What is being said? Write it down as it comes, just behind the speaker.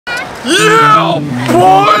Yeah,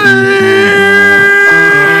 boy!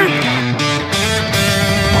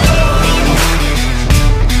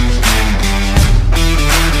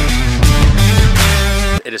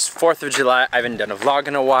 It is 4th of July. I haven't done a vlog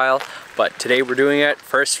in a while, but today we're doing it.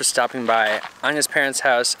 First, we're stopping by Anya's parents'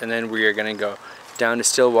 house, and then we are gonna go down to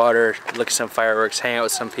Stillwater, look at some fireworks, hang out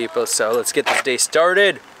with some people. So let's get this day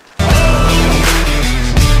started.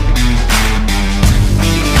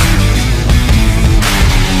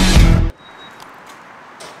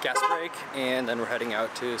 Gas break, and then we're heading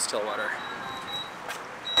out to Stillwater.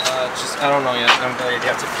 I don't know yet. You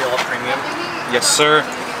have to fill up premium. Yes, sir.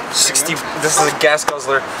 60. This is a gas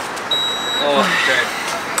guzzler. Oh, okay.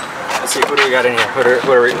 Let's see, what do we got in here?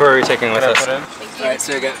 Who are we taking with us? Alright,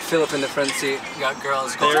 so you got Philip in the front seat, you got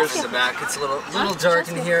girls in the back. It's a little dark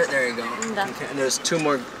in here. There you go. Okay, and there's one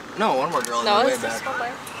more girl in the way back.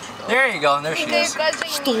 There you go, and there she is.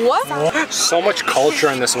 So much culture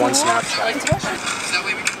in this one Snapchat.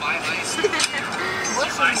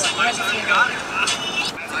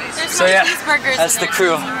 So yeah, that's the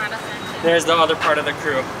crew. There's the other part of the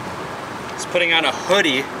crew. He's putting on a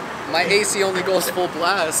hoodie. My AC only goes full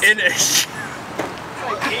blast.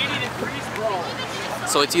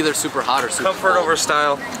 So it's either super hot or super Comfort cold. over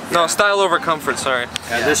style. No, style over comfort, sorry.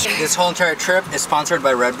 Yeah, this whole entire trip is sponsored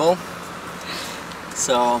by Red Bull.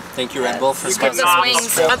 So thank you, Red Bull, for sponsoring.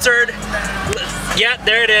 Sponsored. Yeah,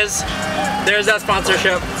 there it is. There's that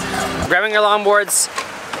sponsorship. Grabbing our longboards,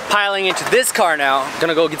 piling into this car now.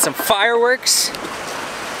 Gonna go get some fireworks.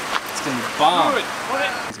 It's gonna be bomb.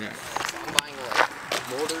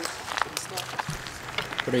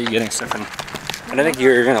 What are you getting, Stefan? I don't think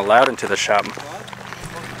you're gonna allow into the shop.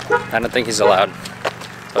 I don't think he's allowed,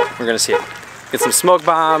 but we're gonna see it. Get some smoke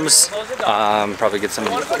bombs, probably get some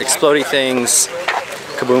explodey things.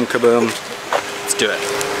 Kaboom, kaboom. Let's do it.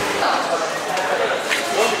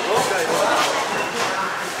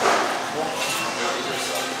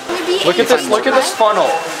 Look at this funnel.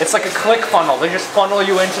 It's like a click funnel. They just funnel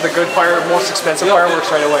you into the good most expensive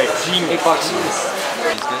fireworks right away. Genius.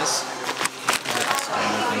 $8.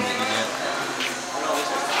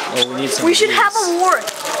 Oh, we need some. We should have a war.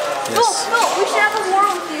 Yes. No, we should have a war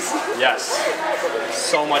with these. Yes.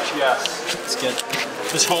 So much yes. Let's get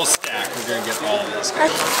this whole stack. We're gonna get all of this. I'm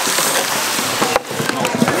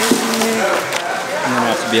gonna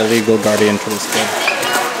have to be a legal guardian for this kid.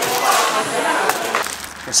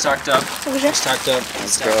 We're stocked up. We're stocked up.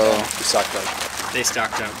 Let's go. We stocked up. They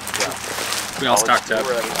stocked up. Yeah. We all stocked up.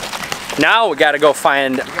 Now we gotta go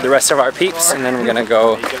find the rest of our peeps, and then we're gonna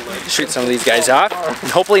go shoot some of these guys off,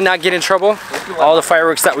 and hopefully not get in trouble. All the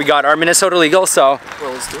fireworks that we got are Minnesota legal, so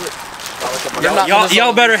Well, let's do it.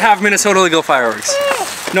 y'all better have Minnesota legal fireworks.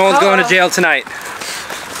 No one's going to jail tonight.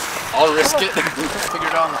 I'll risk it. Figure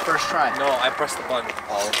it out on the first try. No, I pressed the button.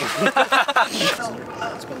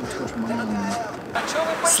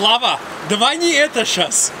 Слава, давай не это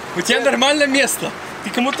сейчас. У тебя нормальное место. Ты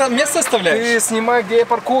кому-то место оставляешь? Ты снимай, где я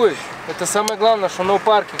паркуюсь. Это самое главное, что no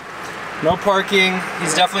parking. No parking.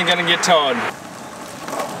 He's definitely gonna get towed.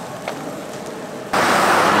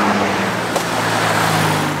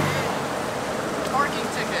 Parking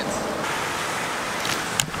tickets.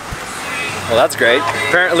 Well, that's great.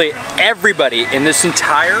 Apparently, everybody in this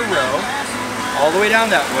entire row, all the way down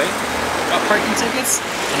that way, got parking tickets,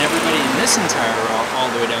 and everybody in this entire row, all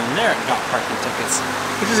the way down there, got parking tickets,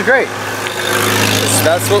 which is great.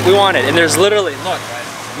 That's what we wanted. And there's literally, look,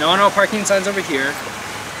 no parking signs over here.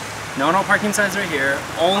 No parking signs right here.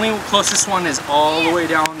 Only closest one is all the way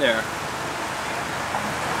down there.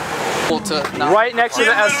 Right next to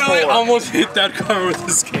the S4. I almost hit that car with a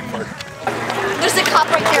skateboard. There's a cop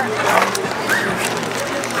right there.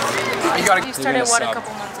 You started what, a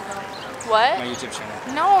couple months ago? What? My YouTube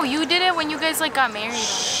channel. No, you did it when you guys like got married.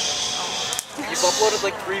 You've uploaded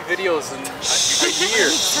like 3 videos in a year.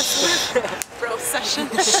 Roast session.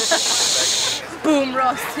 Boom,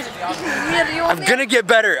 roasted. I'm gonna get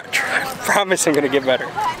better. I promise I'm gonna get better.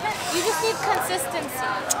 You just need consistency.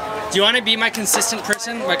 Do you want to be my consistent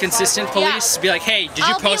person? My consistent police? Be like, hey, did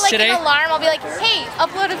you post today? I'll be like an alarm. I'll be like, hey,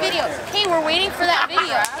 upload a video. Hey, we're waiting for that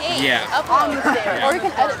video. Hey, Yeah. upload. Yeah. Or you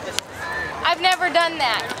can edit this. I've never done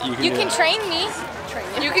that. You can train me.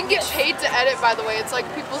 You can get paid to edit, by the way. It's like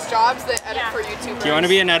people's jobs that edit for YouTubers. Do you want to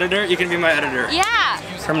be an editor? You can be my editor. Yeah.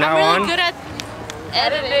 From now I'm on. really good at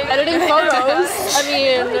Editing photos. I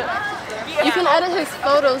mean, you can edit his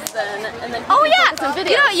photos then, and then some videos.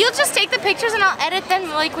 You know, you'll just take the pictures and I'll edit them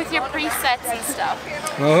like with your presets and stuff.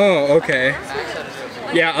 Oh, okay.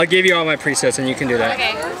 Yeah, I'll give you all my presets and you can do that.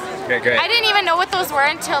 Okay. Great. I didn't even know what those were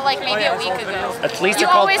until like maybe a week ago. At least You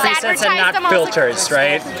they're called always presets and advertise them not on the- filters,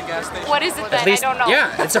 right? What is it then? At least, I don't know.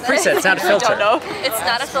 yeah, it's a preset, it's not a filter. It's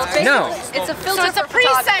not a filter. No. It's a filter. So it's a for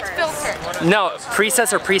photography. preset filter. No,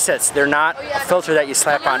 presets are presets. They're not a filter that you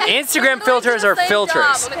slap on. Instagram filters are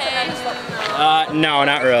filters. No,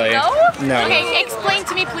 not really. No? Okay, explain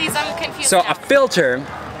to me please, I'm confused So now. a filter,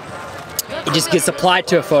 it just gets applied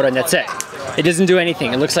to a photo and that's it. It doesn't do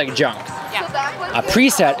anything, it looks like junk. Yeah. A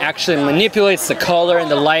preset actually manipulates the color and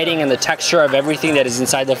the lighting and the texture of everything that is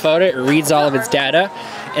inside the photo. It reads all of its data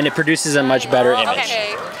and it produces a much better image.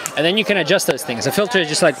 Okay. And then you can adjust those things. A filter is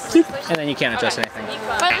just like, bloop, and then you can't adjust anything.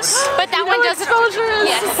 But that one does exposures.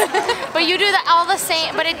 Yes. But you do that all the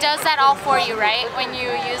same, but it does that all for you, right? When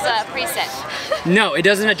you use a preset. No, it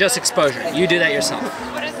doesn't adjust exposure. You do that yourself.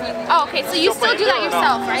 Oh, okay, so you still do that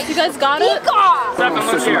yourself, right? You guys got it? Stefan,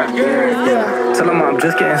 look here. Yeah, tell them I'm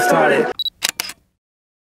just getting started.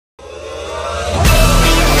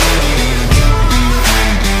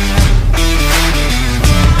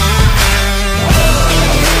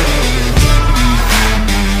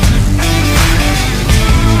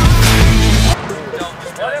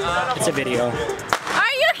 It's a video.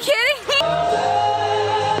 Are you kidding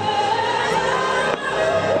me?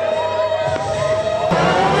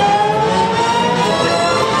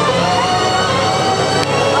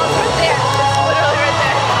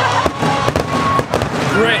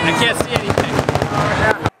 Great, I can't see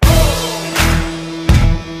anything.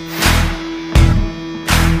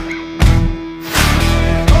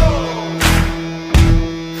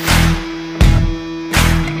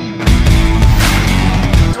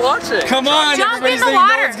 Come on, Jump in the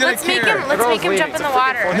water. Let's make him jump in the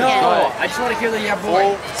water. No, I just want to hear the yeah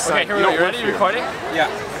boy. Okay, here we go. You ready? You recording? Yeah.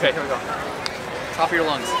 Okay, here we go. Top of your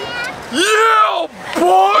lungs. Yeah,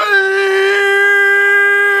 boy!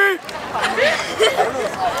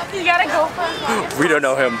 You gotta go first. We don't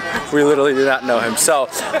know him. We literally do not know him. So,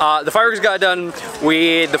 the fireworks got done.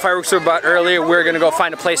 The fireworks were about earlier. We're gonna go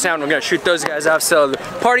find a place now and we're gonna shoot those guys off. So the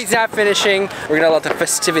party's not finishing. We're gonna let the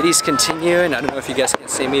festivities continue. And I don't know if you guys can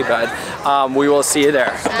see me, but we will see you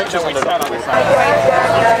there.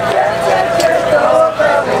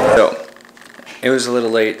 So, it was a little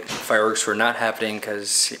late. Fireworks were not happening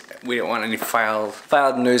because we didn't want any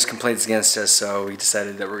filed noise complaints against us, so we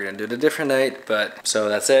decided that we're gonna do it a different night. But so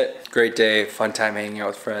that's it. Great day, fun time hanging out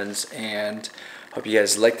with friends, and hope you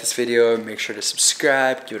guys like this video. Make sure to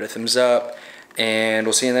subscribe, give it a thumbs up, and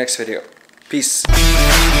we'll see you in the next video. Peace.